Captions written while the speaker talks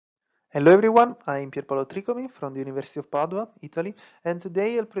Hello everyone, I'm Pierpaolo Tricomi from the University of Padua, Italy, and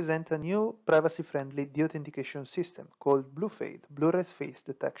today I'll present a new privacy-friendly de-authentication system called BLUFADE, Blurred Face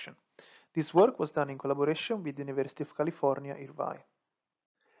Detection. This work was done in collaboration with the University of California, Irvine.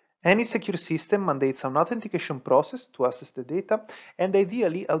 Any secure system mandates an authentication process to access the data and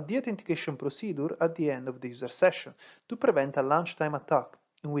ideally a de-authentication procedure at the end of the user session to prevent a lunchtime attack,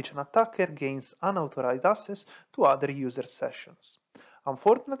 in which an attacker gains unauthorized access to other user sessions.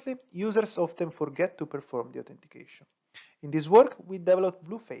 Unfortunately, users often forget to perform the authentication. In this work, we developed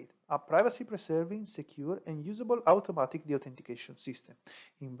BLUFADE, a privacy-preserving, secure, and usable automatic de-authentication system.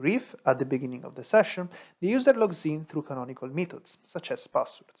 In brief, at the beginning of the session, the user logs in through canonical methods, such as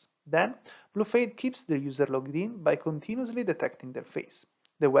passwords. Then, BLUFADE keeps the user logged in by continuously detecting their face.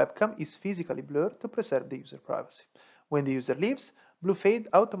 The webcam is physically blurred to preserve the user privacy. When the user leaves, BLUFADE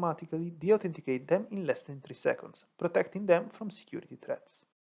automatically de-authenticates them in less than 3 seconds, protecting them from security threats.